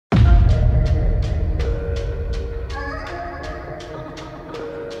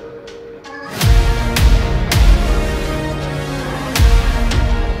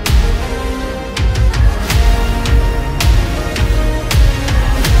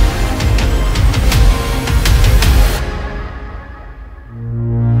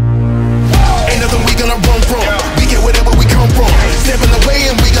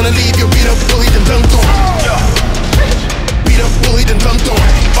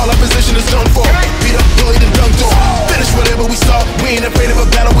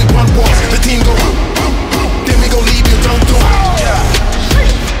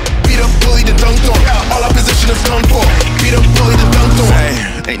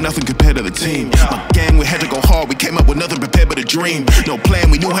ain't nothing compared to the team. My gang, we had to go hard, we came up with nothing prepared but a dream. No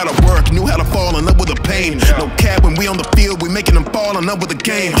plan, we knew how to work, knew how to fall in love with the pain. No cap, when we on the field, we making them fall in love with the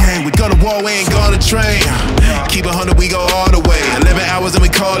game. We go to war, we ain't gonna train. Keep 100, we go all the way. 11 hours and we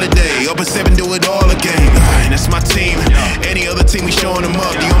call it a day. Up at 7, do it all again. That's my team. Any other team, we showing them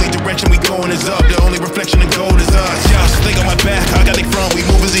up. The only direction we going is up. The only reflection of gold is us. Just think on my back, I got it front, we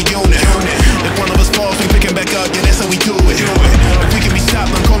move as a unit. If one of us falls, we pick him back up, yeah, that's how we do it. If we can be stopped,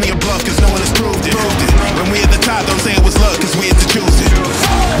 don't call me a bluff, cause no one has proved it. When we at the top, don't say it was luck, cause we had to choose it.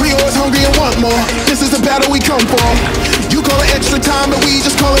 We always hungry and want more. This is the battle we come for. You call it extra time, but we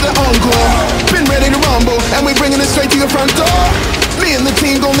just call it an encore. Been ready to rumble, and we bringing it straight to your front door. Me and the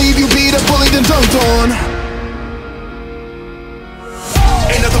team gon' leave you beat up, bullied and dunked on.